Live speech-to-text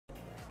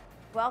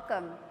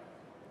Welcome.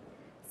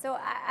 So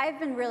I've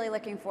been really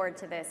looking forward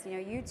to this. You know,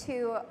 you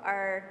two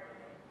are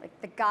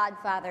like the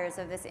godfathers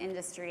of this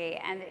industry,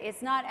 and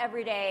it's not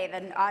every day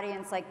that an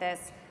audience like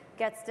this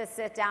gets to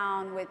sit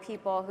down with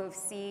people who've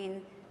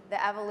seen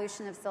the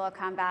evolution of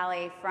Silicon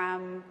Valley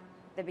from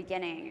the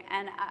beginning.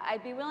 And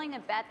I'd be willing to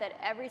bet that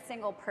every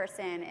single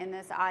person in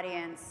this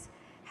audience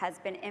has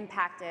been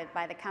impacted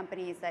by the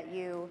companies that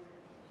you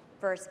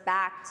first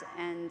backed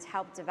and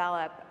helped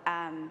develop.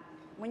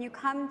 When you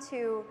come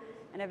to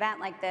an event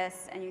like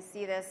this and you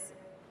see this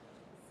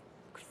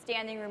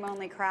standing room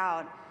only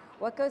crowd,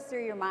 what goes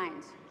through your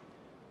mind?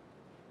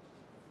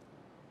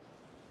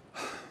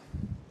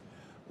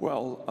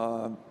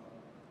 Well,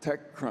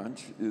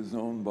 TechCrunch is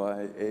owned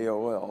by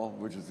AOL,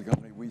 which is the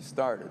company we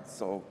started.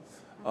 So,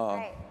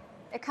 right.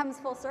 It comes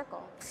full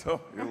circle. So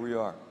here we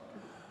are.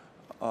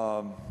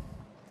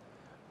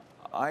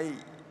 I'd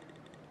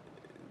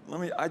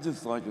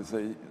just like to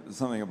say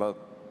something about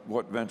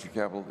what venture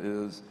capital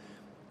is.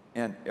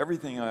 And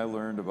everything I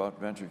learned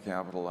about venture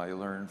capital, I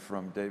learned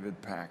from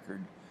David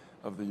Packard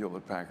of the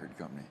Hewlett-Packard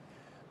Company.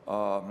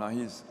 Now,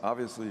 he's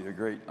obviously a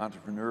great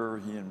entrepreneur,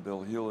 he and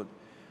Bill Hewlett,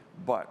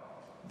 but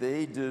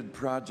they did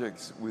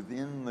projects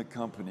within the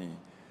company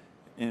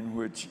in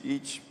which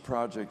each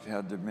project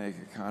had to make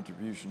a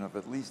contribution of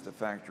at least a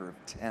factor of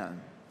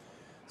 10.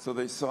 So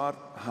they sought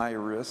high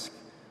risk,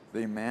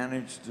 they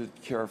managed it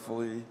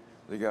carefully,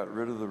 they got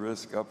rid of the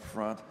risk up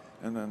front,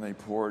 and then they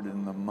poured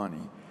in the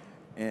money.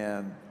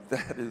 And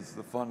that is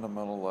the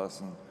fundamental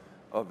lesson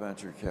of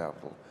venture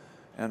capital.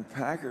 And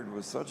Packard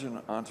was such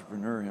an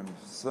entrepreneur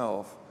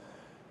himself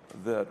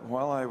that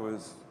while I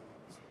was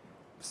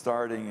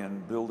starting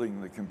and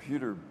building the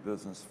computer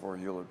business for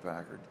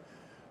Hewlett-Packard,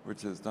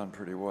 which has done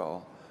pretty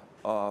well,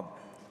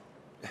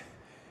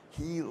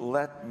 he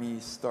let me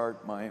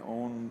start my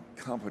own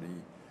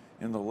company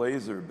in the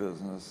laser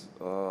business.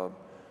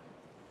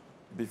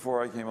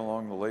 Before I came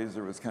along, the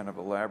laser was kind of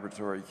a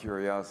laboratory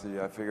curiosity.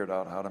 I figured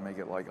out how to make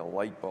it like a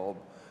light bulb,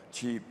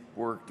 cheap,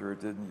 worked or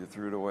it didn't, you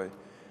threw it away.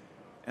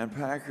 And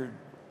Packard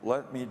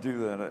let me do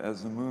that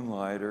as a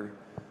moonlighter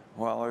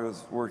while I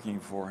was working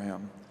for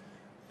him.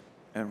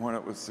 And when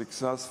it was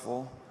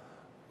successful,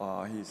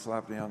 he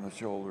slapped me on the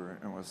shoulder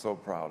and was so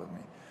proud of me.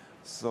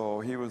 So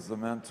he was the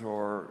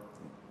mentor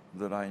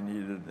that I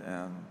needed,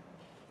 and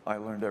I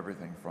learned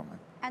everything from him.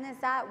 And is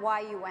that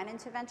why you went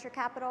into venture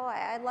capital?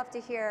 I'd love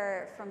to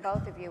hear from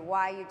both of you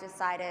why you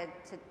decided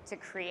to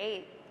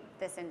create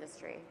this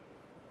industry.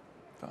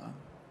 Don?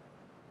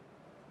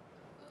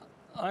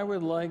 I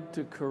would like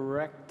to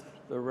correct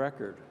the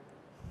record.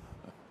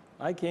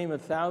 I came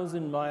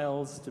 1,000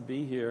 miles to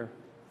be here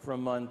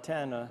from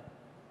Montana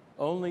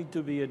only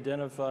to be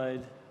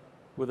identified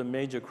with a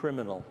major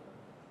criminal.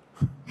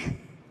 I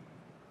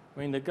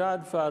mean, the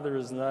Godfather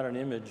is not an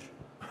image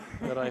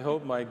that I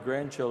hope my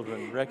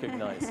grandchildren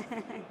recognize.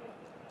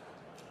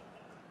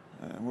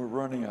 And we're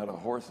running out of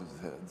horses'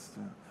 heads,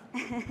 too.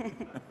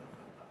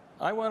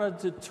 I wanted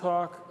to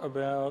talk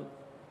about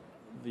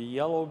the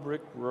yellow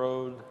brick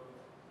road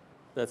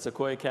that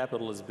Sequoia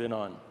Capital has been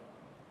on.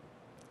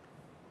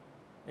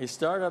 A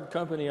startup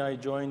company I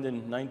joined in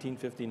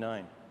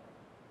 1959,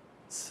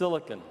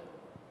 Silicon.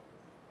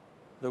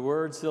 The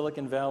word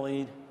Silicon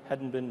Valley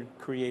hadn't been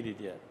created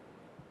yet.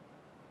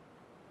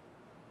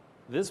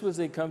 This was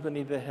a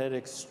company that had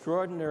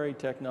extraordinary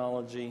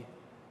technology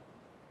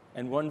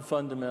and one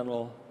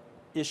fundamental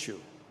issue.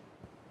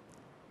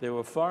 There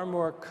were far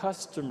more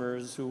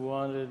customers who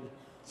wanted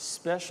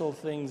special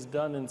things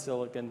done in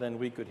Silicon than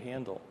we could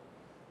handle.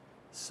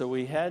 So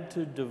we had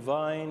to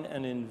divine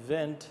and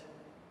invent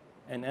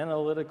an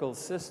analytical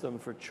system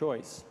for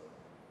choice.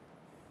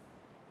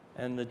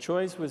 And the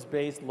choice was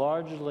based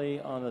largely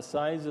on the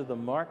size of the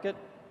market,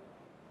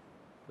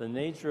 the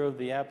nature of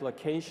the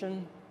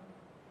application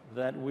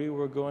that we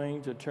were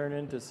going to turn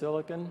into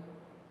silicon.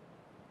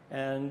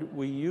 And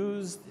we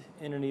used,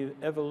 in an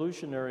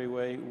evolutionary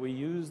way, we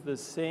used the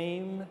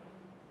same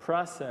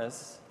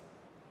process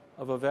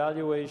of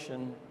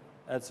evaluation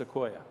at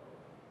Sequoia.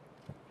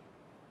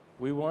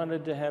 We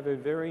wanted to have a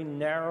very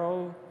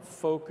narrow,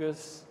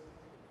 focus,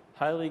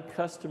 highly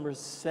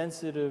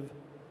customer-sensitive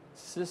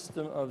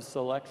system of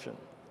selection.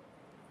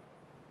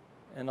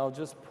 And I'll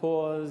just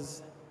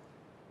pause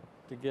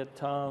to get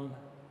Tom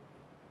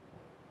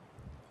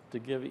to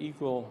give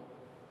equal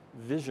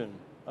vision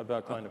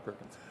about Kleiner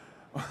Perkins.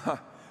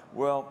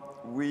 Well,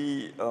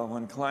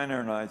 when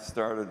Kleiner and I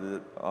started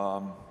it,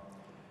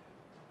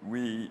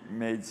 we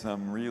made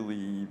some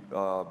really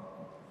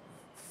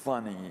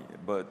funny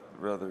but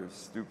rather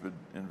stupid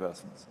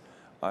investments.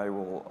 I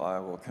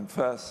will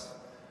confess,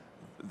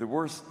 the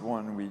worst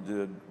one we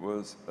did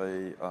was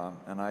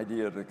an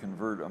idea to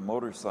convert a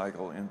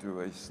motorcycle into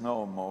a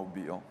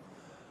snowmobile.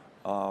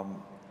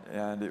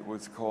 And it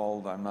was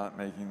called, I'm not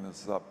making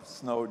this up,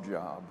 Snow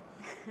Job.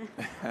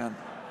 And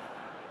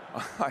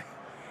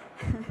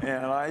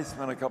I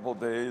spent a couple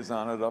days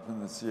on it up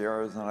in the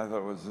Sierras, and I thought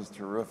it was just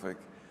terrific.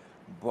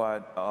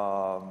 But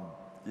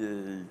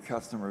the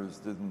customers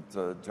didn't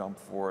jump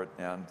for it.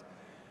 And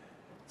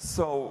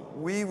So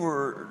we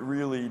were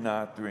really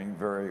not doing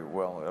very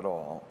well at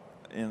all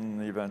in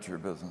the venture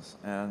business.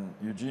 And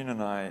Eugene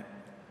and I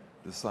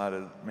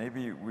decided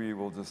maybe we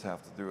will just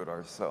have to do it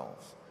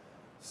ourselves.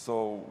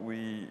 So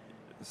we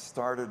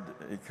started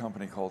a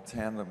company called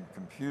Tandem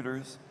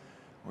Computers,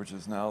 which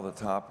is now the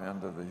top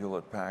end of the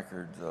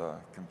Hewlett-Packard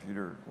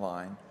computer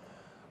line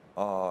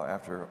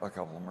after a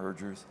couple of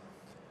mergers,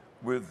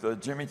 with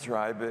Jimmy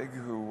Trybig,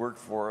 who worked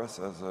for us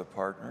as a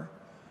partner.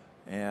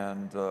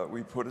 And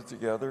we put it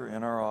together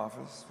in our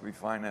office. We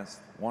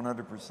financed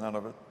 100%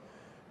 of it,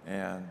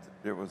 and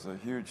it was a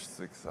huge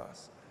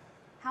success.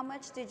 How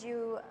much did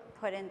you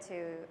put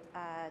into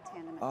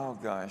Tandem? Oh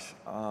gosh,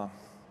 I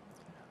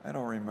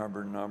don't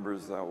remember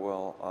numbers that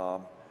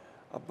well.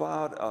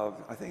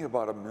 I think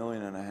about $1.5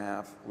 million,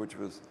 which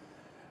was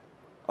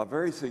a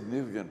very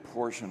significant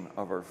portion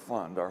of our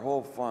fund. Our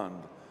whole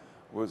fund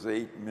was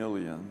 $8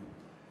 million.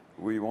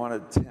 We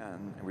wanted 10,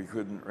 and we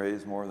couldn't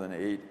raise more than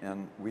 8,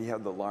 and we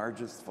had the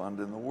largest fund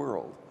in the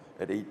world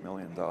at $8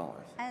 million.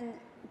 And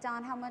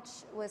Don, how much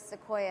was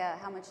Sequoia?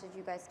 How much did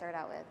you guys start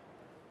out with?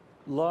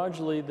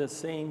 Largely the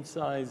same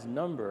size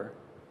number,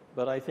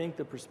 but I think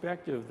the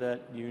perspective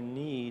that you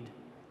need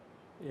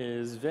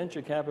is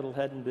venture capital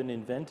hadn't been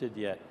invented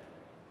yet.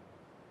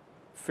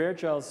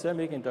 Fairchild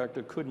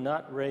Semiconductor could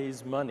not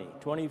raise money.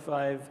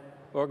 25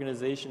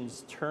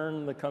 organizations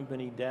turned the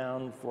company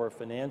down for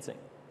financing.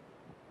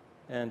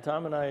 And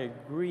Tom and I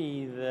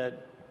agree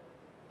that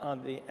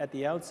at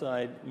the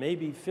outside,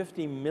 maybe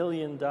 $50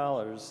 million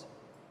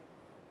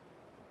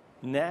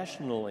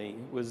nationally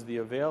was the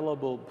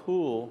available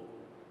pool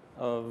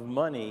of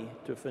money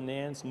to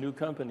finance new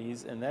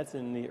companies, and that's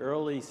in the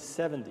early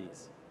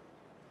 70s.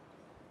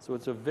 So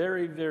it's a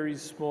very, very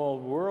small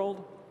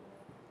world,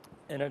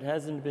 and it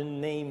hasn't been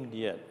named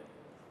yet.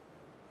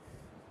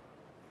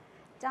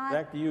 Don,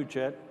 back to you,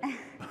 Chet.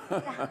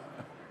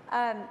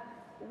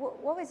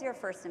 what was your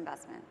first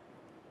investment?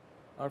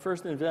 Our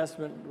first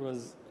investment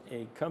was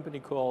a company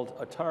called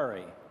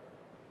Atari,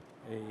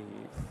 a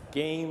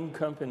game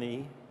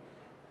company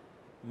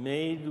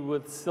made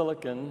with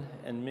silicon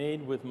and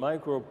made with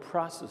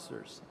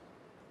microprocessors,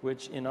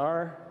 which in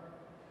our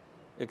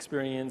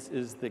experience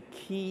is the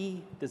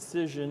key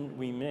decision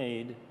we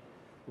made,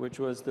 which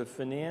was to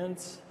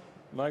finance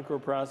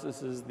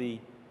microprocessors. The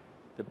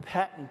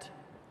patent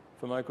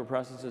for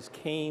microprocessors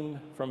came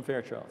from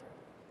Fairchild.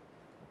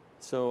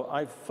 So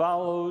I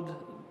followed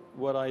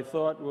what I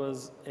thought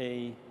was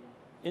an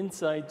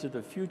insight to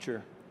the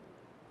future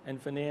and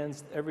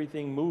financed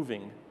everything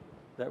moving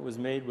that was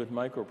made with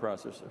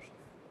microprocessors.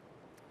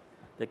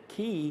 The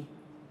key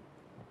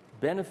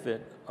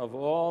benefit of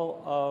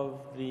all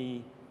of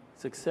the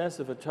success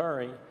of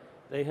Atari,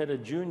 they had a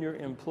junior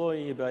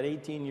employee about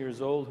 18 years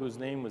old whose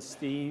name was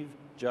Steve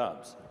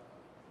Jobs.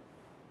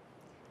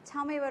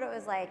 Tell me what it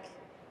was like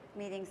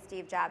meeting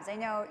Steve Jobs. I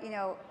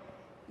know,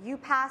 you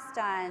passed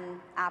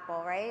on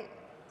Apple, right?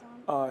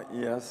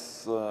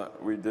 Yes,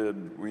 we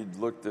did. We'd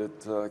looked at,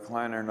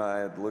 Kleiner and I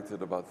had looked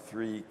at about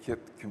 3 kit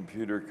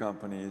computer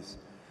companies.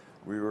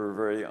 We were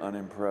very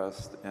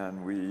unimpressed,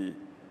 and we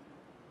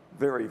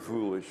very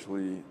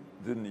foolishly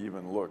didn't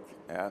even look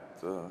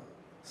at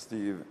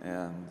Steve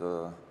and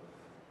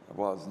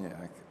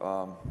Wozniak.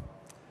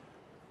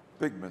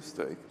 Big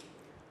mistake.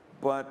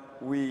 But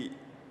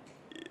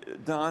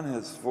Don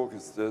has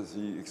focused, as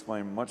he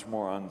explained, much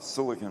more on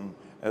silicon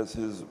as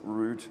his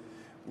route.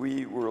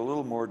 We were a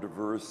little more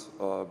diverse.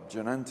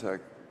 Genentech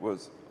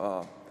was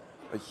a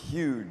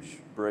huge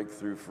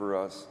breakthrough for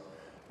us,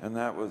 and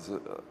that was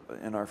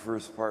in our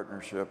first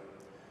partnership.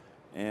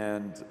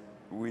 And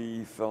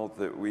we felt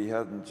that we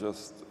hadn't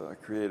just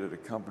created a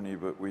company,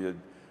 but we had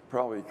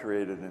probably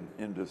created an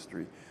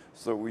industry.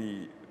 So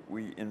we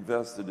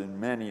invested in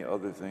many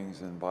other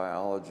things in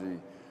biology,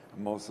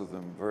 most of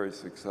them very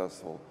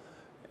successful.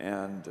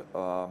 And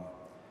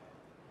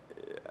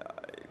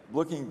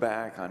looking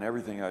back on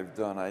everything I've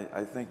done,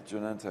 I think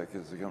Genentech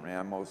is the company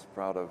I'm most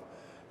proud of.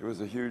 It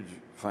was a huge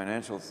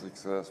financial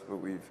success, but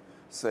we've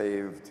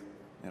saved,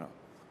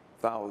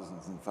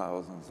 thousands and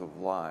thousands of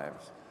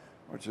lives,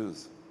 which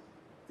is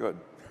good.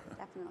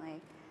 Definitely.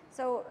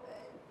 So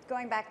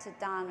going back to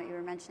Don, what you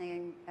were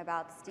mentioning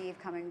about Steve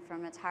coming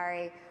from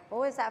Atari, what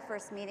was that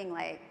first meeting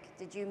like?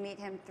 Did you meet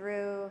him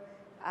through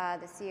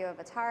the CEO of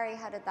Atari?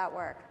 How did that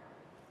work?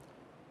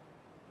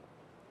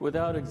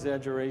 Without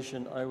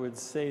exaggeration, I would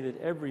say that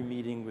every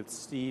meeting with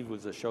Steve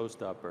was a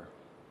showstopper.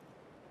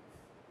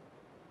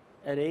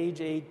 At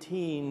age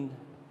 18,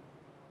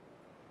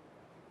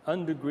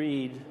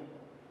 undegreed,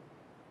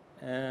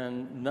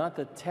 and not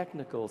the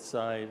technical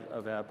side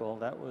of Apple,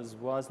 that was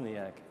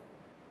Wozniak.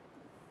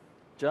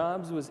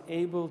 Jobs was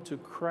able to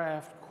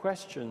craft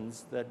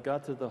questions that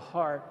got to the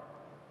heart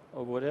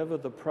of whatever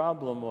the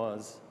problem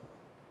was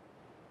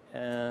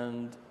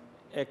and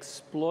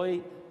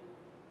exploit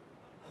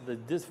the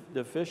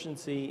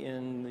deficiency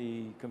in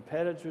the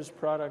competitor's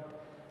product,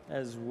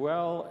 as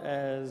well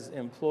as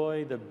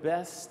employ the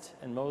best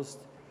and most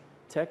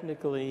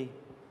technically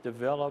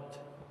developed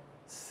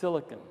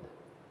silicon.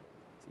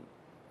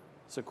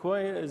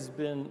 Sequoia has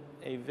been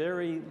a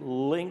very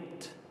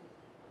linked,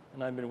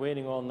 and I've been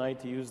waiting all night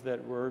to use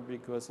that word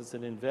because it's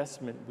an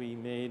investment we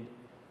made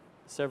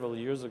several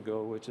years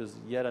ago, which is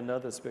yet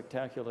another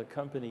spectacular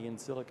company in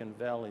Silicon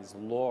Valley's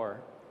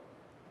lore.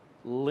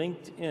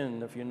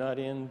 LinkedIn, if you're not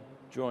in,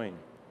 join.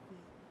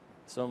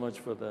 So much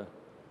for the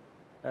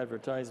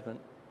advertisement.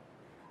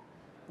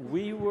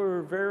 We were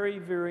a very,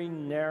 very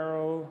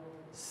narrow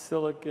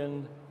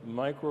silicon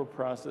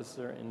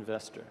microprocessor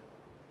investor.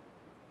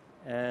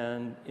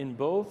 And in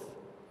both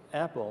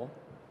Apple,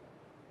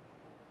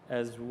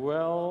 as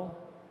well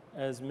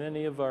as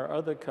many of our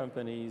other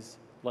companies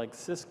like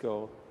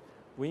Cisco,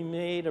 we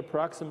made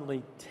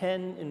approximately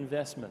 10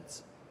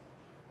 investments.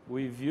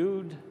 We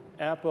viewed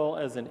Apple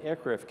as an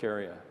aircraft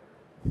carrier.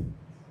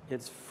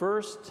 Its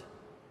first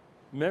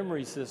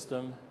memory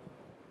system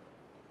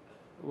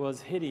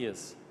was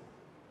hideous.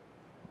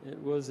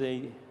 It was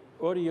an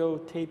audio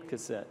tape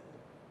cassette.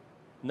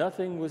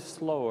 Nothing was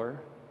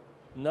slower,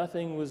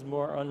 nothing was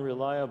more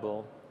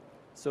unreliable,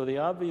 so the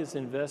obvious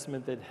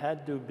investment that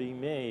had to be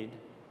made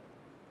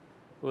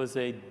was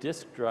a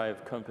disk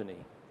drive company.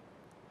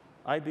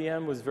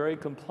 IBM was very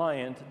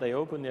compliant. They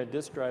opened their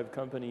disk drive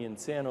company in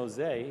San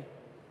Jose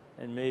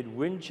and made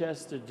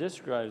Winchester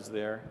disk drives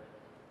there,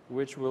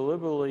 which were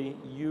liberally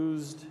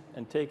used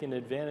and taken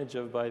advantage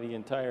of by the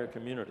entire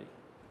community.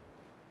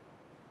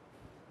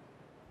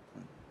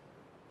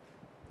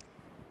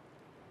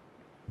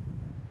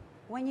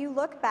 When you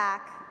look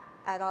back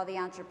at all the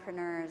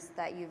entrepreneurs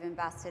that you've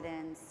invested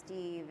in,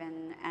 Steve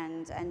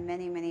and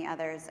many, many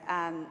others,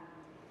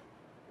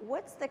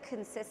 what's the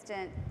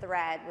consistent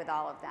thread with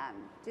all of them?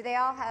 Do they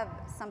all have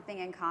something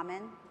in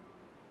common?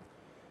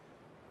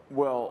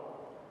 Well,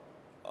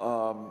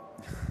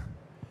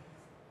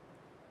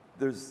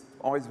 there's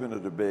always been a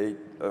debate,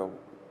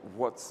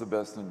 what's the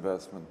best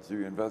investment? Do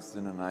you invest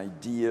in an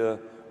idea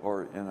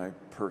or in a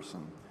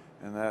person?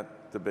 And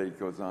that debate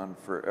goes on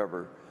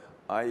forever.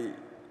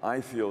 I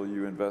feel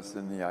you invest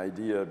in the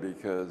idea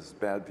because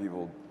bad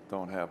people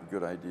don't have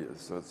good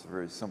ideas. So it's a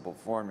very simple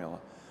formula.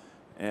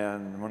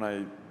 And when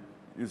I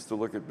used to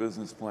look at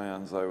business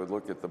plans, I would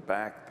look at the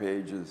back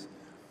pages,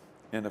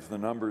 and if the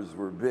numbers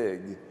were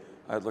big,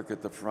 I'd look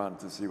at the front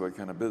to see what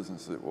kind of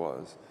business it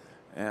was.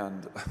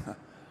 And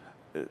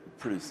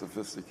pretty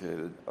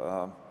sophisticated.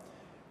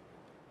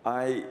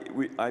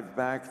 I've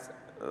backed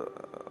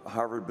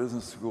Harvard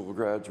Business School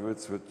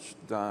graduates, which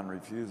Don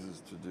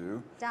refuses to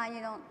do. Don,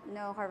 you don't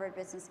know Harvard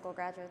Business School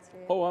graduates, do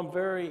you? Oh, I'm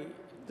very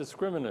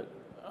discriminate.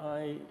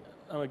 I'm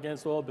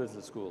against all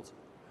business schools.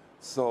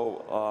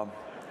 So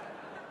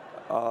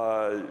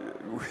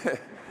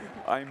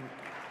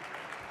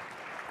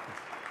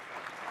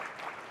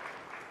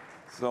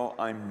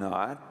I'm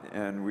not,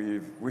 and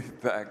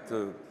we've backed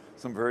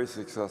some very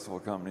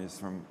successful companies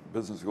from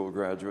business school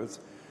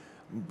graduates,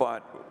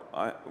 but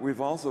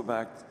we've also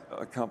backed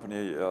a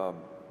company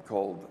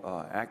called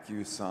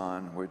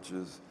AccuSon, which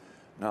is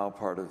now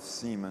part of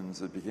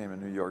Siemens. It became a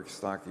New York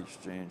Stock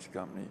Exchange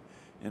company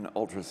in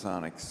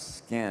ultrasonic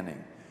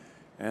scanning.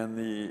 And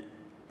the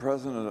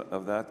president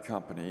of that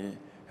company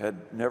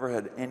had never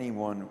had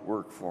anyone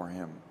work for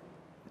him,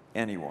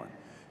 anyone.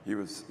 He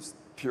was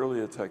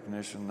purely a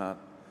technician, not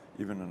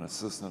even an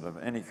assistant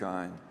of any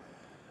kind.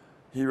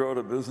 He wrote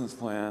a business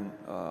plan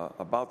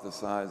about the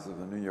size of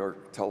the New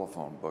York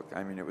telephone book.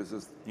 I mean, it was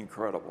just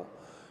incredible.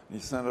 And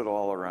he sent it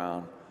all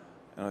around,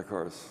 and of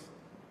course,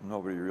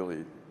 nobody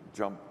really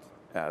jumped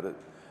at it.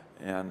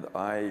 And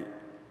I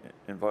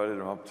invited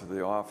him up to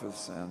the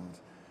office, and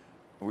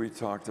we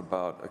talked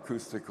about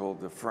acoustical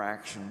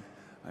diffraction.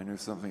 I knew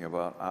something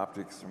about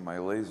optics from my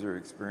laser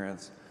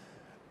experience,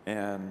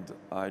 and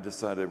I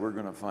decided we're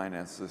going to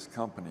finance this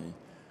company.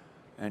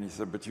 And he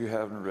said, but you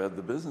haven't read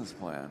the business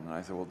plan. And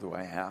I said, well, do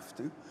I have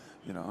to?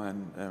 You know,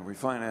 and we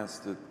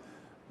financed it.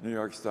 New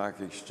York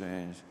Stock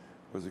Exchange.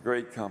 It was a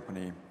great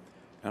company,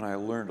 and I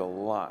learned a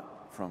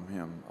lot from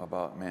him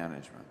about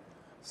management.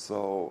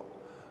 So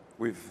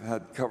we've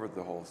covered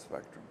the whole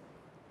spectrum.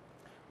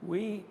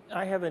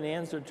 I have an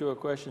answer to a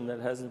question that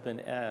hasn't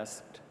been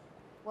asked.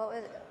 Well,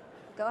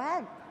 go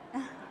ahead.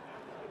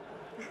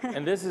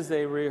 And this is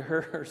a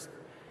rehearsed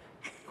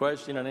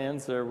question and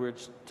answer,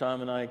 which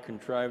Tom and I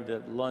contrived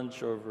at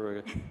lunch over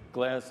a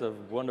glass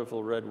of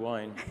wonderful red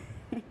wine.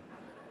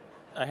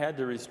 I had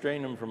to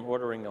restrain him from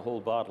ordering a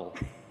whole bottle.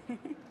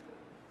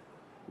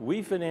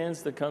 We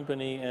financed the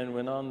company and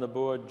went on the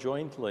board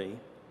jointly,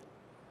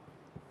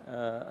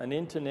 an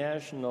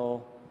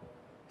international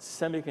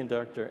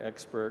semiconductor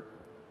expert,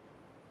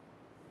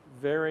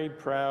 very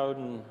proud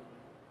and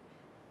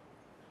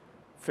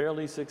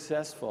fairly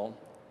successful,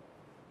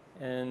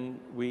 and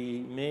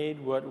we made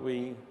what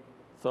we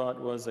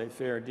thought was a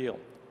fair deal.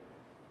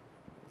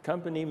 The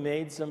company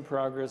made some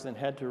progress and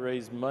had to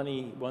raise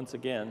money once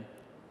again,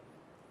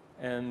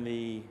 and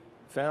the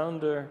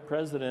founder,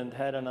 president,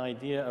 had an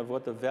idea of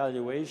what the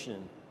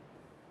valuation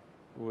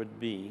would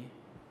be,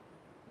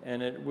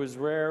 and it was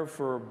rare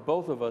for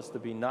both of us to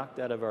be knocked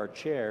out of our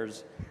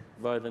chairs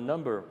by the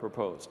number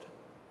proposed.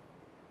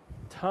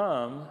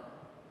 Tom,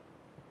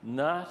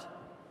 not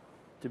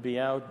to be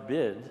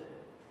outbid,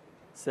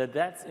 said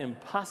that's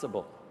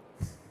impossible.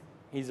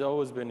 He's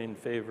always been in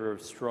favor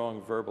of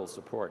strong verbal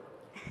support.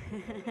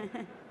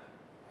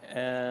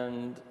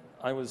 And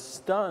I was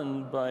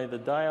stunned by the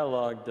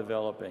dialogue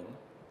developing.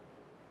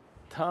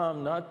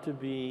 Tom, not to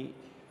be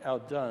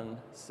outdone,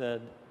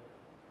 said,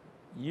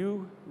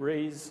 you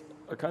raise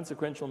a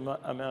consequential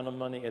amount of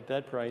money at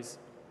that price,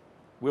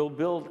 we'll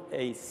build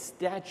a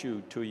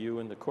statue to you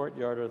in the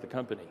courtyard of the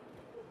company.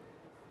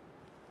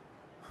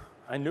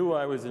 I knew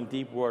I was in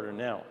deep water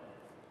now.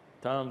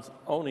 Tom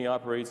only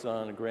operates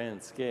on a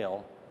grand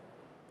scale.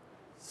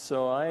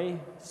 So I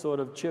sort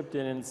of chipped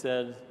in and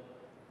said,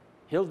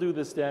 he'll do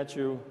the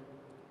statue,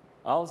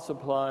 I'll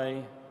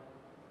supply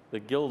the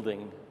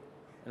gilding,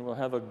 and we'll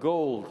have a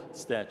gold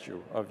statue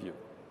of you.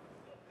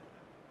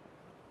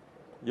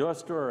 Your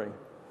story.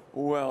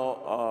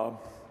 Well,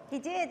 He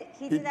did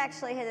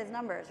actually hit his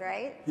numbers,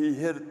 right? he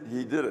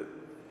did it.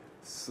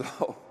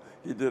 So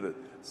he did it.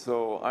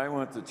 So I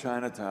went to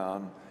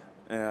Chinatown,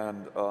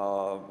 and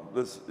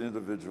this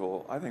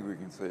individual, I think we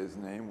can say his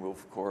name,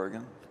 Wilf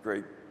Corrigan,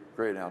 great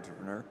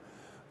entrepreneur,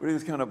 but he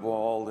was kind of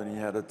bald and he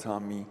had a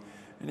tummy,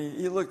 and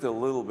he looked a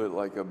little bit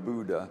like a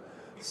Buddha.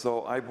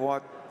 So I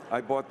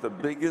bought the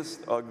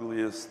biggest,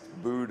 ugliest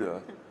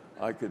Buddha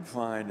I could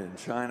find in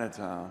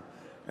Chinatown,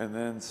 and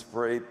then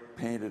spray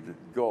painted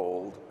it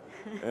gold,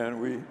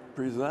 and we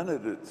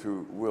presented it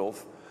to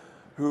Wilf,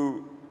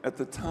 who at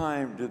the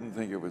time didn't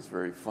think it was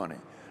very funny.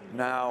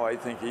 Now I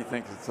think he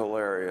thinks it's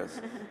hilarious.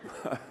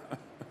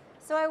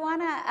 So I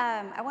want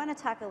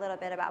to talk a little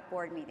bit about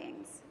board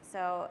meetings.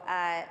 So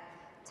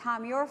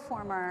Tom, your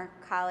former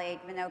colleague,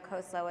 Vinod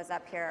Khosla, was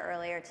up here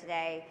earlier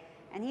today,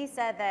 and he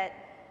said that,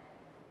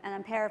 and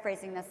I'm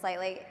paraphrasing this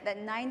slightly,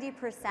 that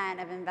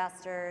 90% of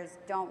investors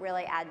don't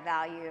really add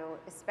value,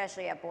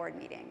 especially at board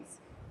meetings.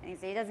 And he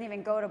said he doesn't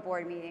even go to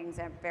board meetings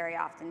very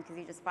often because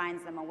he just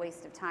finds them a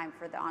waste of time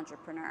for the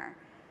entrepreneur.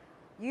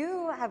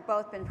 You have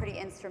both been pretty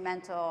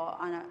instrumental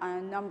on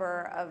a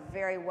number of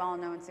very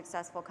well-known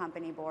successful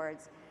company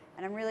boards,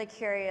 and I'm really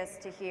curious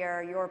to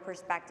hear your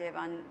perspective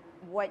on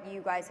what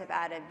you guys have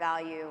added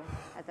value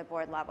at the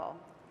board level.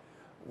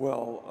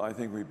 Well, I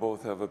think we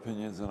both have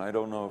opinions, and I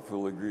don't know if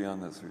we'll agree on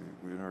this.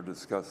 We've never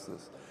discussed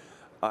this.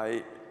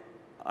 I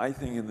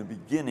think in the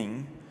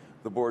beginning,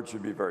 the board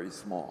should be very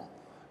small.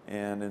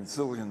 And in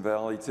Silicon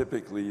Valley,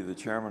 typically the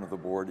chairman of the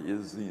board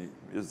is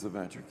the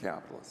venture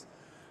capitalist.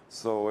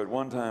 So at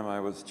one time, I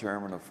was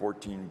chairman of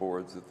 14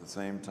 boards at the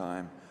same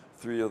time,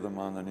 3 of them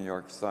on the New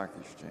York Stock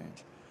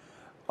Exchange.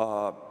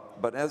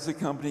 But as the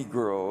company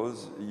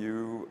grows,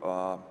 you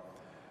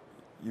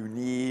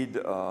need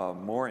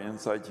more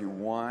insight. You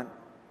want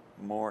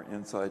more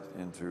insight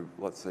into,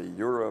 let's say,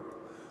 Europe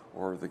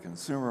or the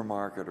consumer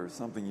market or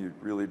something you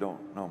really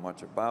don't know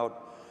much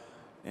about.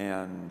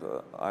 And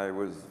I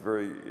was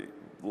very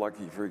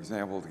lucky, for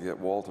example, to get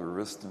Walter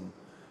Wriston,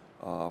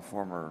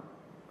 former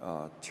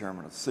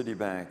chairman of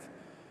Citibank,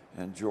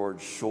 and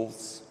George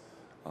Shultz,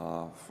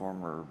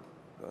 former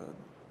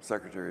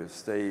Secretary of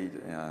State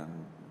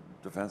and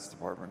Defense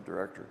Department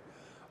director,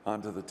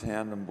 onto the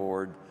tandem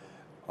board.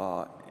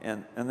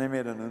 And they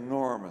made an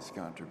enormous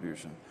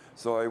contribution.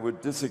 So I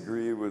would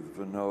disagree with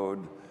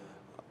Vinod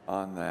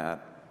on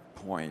that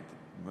point.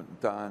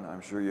 But Don,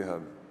 I'm sure you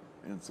have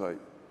insight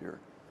here.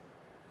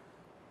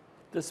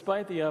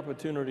 Despite the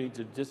opportunity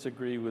to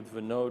disagree with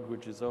Vinod,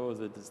 which is always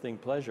a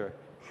distinct pleasure,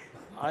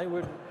 I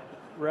would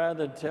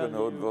rather tell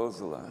Vinod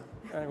Vosala.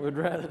 I would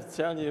rather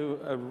tell you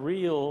a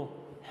real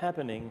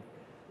happening,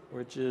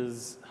 which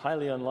is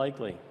highly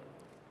unlikely.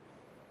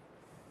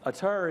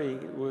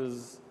 Atari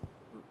was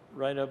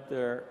right up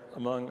there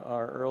among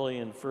our early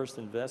and first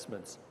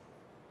investments.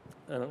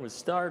 And it was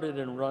started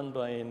and run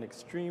by an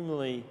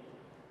extremely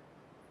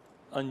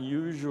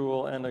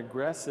unusual and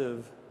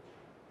aggressive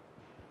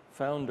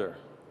founder.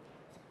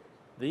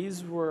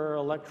 These were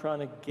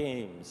electronic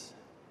games.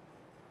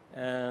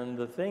 And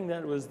the thing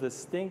that was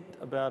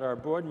distinct about our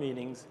board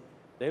meetings,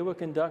 they were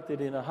conducted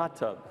in a hot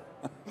tub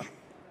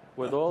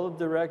with all the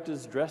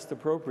directors dressed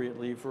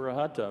appropriately for a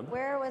hot tub.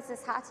 Where was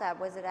this hot tub?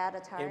 Was it at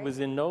Atari? It was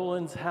in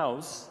Nolan's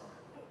house,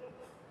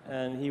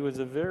 and he was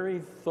a very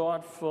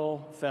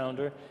thoughtful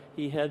founder.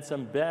 He had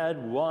some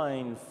bad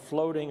wine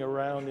floating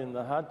around in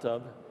the hot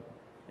tub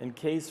in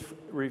case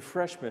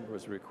refreshment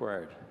was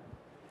required.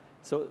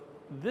 So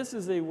this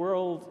is a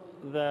world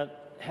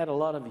that had a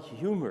lot of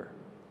humor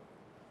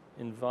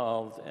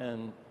involved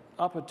and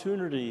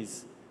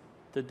opportunities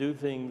to do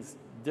things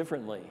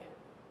differently.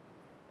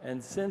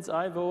 And since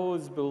I've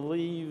always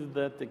believed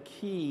that the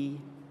key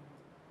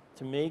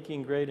to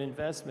making great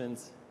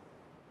investments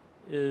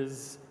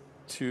is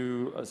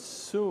to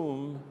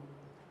assume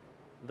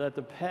that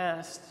the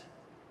past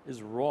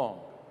is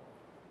wrong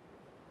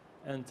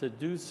and to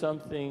do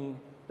something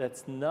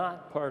that's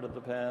not part of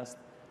the past,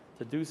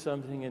 to do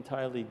something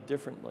entirely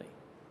differently.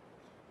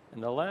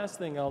 And the last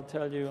thing I'll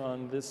tell you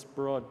on this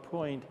broad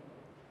point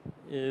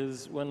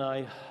is when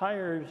I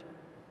hired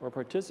or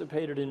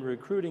participated in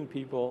recruiting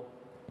people,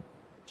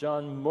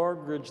 John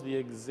Morgridge,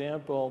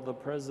 the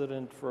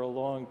president for a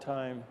long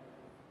time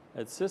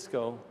at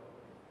Cisco,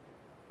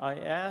 I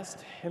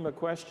asked him a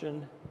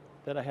question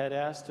that I had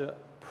asked to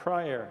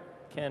prior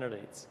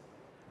candidates.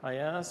 I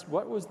asked,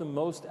 what was the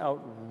most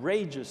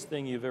outrageous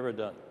thing you've ever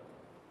done?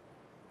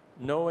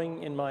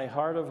 Knowing in my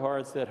heart of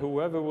hearts that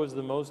whoever was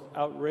the most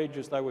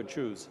outrageous, I would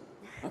choose.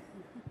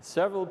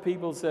 Several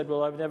people said,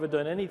 well, I've never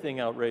done anything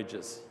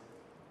outrageous.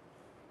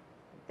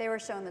 They were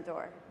shown the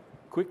door.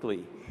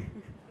 Quickly.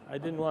 I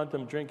didn't want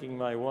them drinking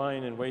my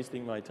wine and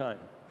wasting my time.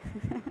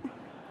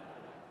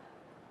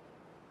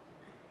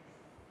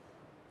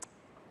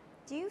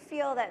 Do you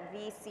feel that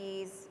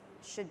VCs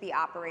should be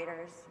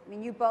operators? I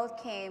mean, you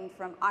both came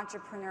from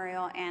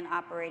entrepreneurial and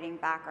operating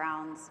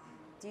backgrounds.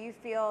 Do you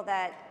feel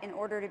that in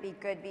order to be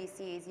good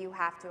VCs, you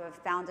have to have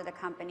founded a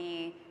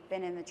company,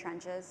 been in the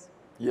trenches?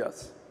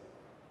 Yes.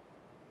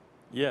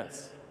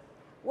 Yes.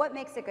 What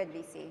makes a good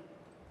VC?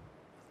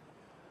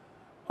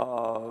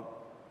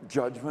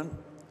 Judgment,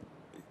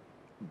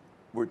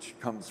 which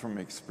comes from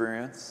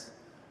experience,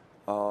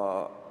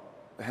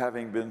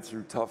 having been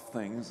through tough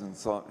things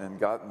and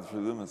gotten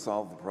through them and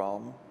solved the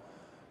problem,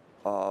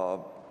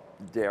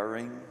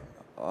 daring,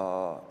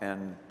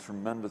 and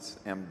tremendous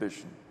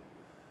ambition.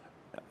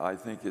 I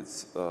think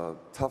it's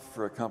tough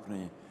for a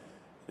company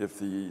if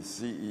the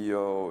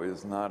CEO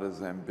is not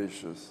as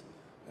ambitious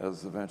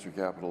as the venture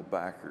capital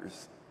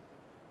backers.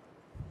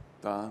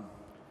 Don?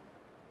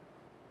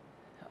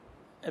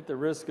 At the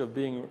risk of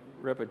being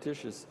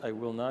repetitious, I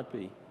will not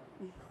be.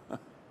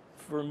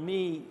 For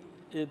me,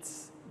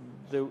 it's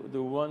the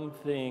one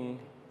thing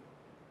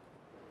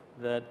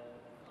that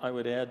I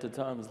would add to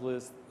Tom's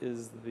list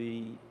is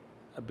the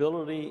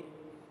ability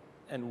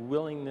and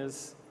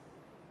willingness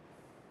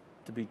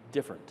to be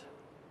different.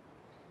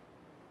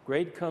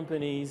 Great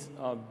companies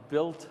are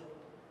built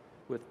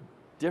with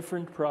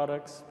different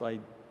products by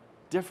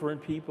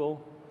different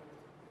people,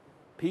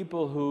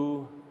 people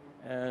who,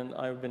 and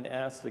I've been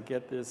asked to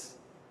get this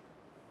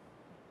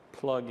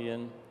plug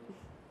in,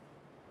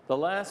 the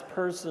last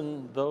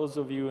person, those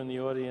of you in the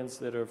audience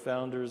that are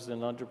founders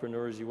and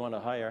entrepreneurs you want to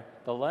hire,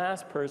 the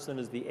last person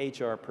is the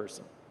HR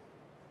person.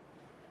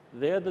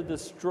 They're the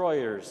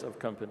destroyers of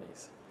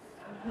companies.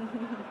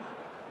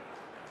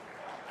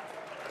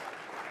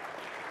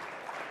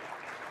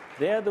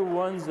 They're the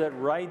ones that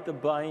write the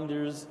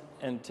binders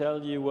and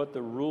tell you what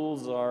the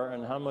rules are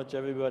and how much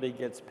everybody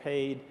gets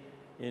paid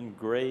in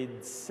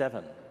grade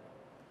 7.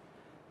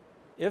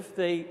 If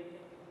they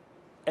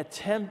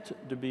attempt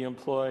to be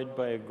employed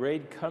by a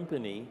great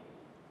company,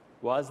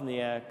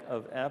 Wozniak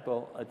of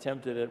Apple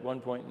attempted at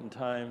one point in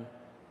time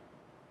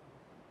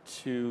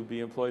to be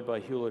employed by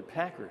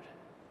Hewlett-Packard.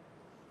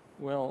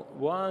 Well,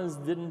 Woz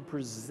didn't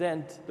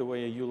present the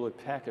way a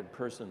Hewlett-Packard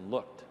person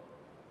looked.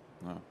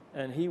 No.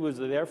 And he was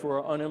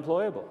therefore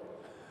unemployable.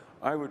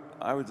 I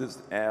would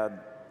just add,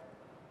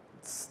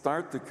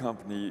 start the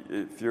company,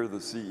 if you're the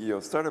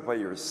CEO, start it by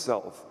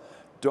yourself.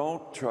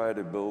 Don't try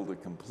to build a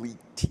complete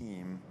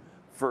team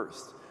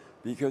first,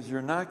 because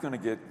you're not going to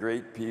get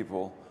great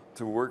people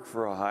to work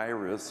for a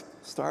high-risk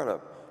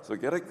startup. So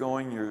get it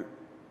going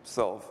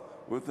yourself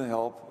with the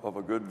help of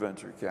a good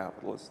venture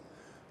capitalist,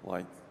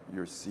 like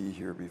your C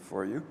here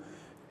before you,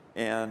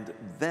 and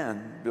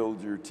then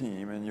build your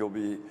team, and you'll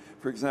be,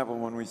 for example,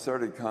 when we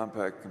started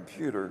Compact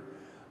Computer,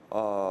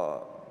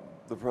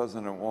 the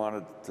president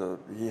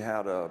he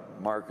had a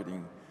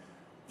marketing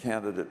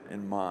candidate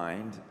in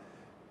mind,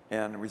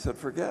 and we said,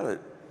 forget it,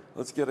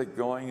 let's get it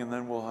going, and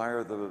then we'll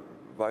hire the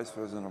vice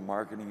president of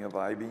marketing of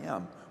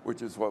IBM,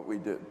 which is what we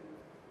did.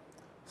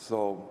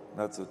 So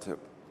that's a tip.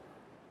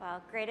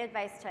 Well, great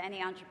advice to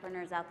any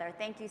entrepreneurs out there.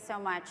 Thank you so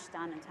much,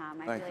 Don and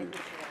Tom. I really appreciate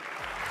it.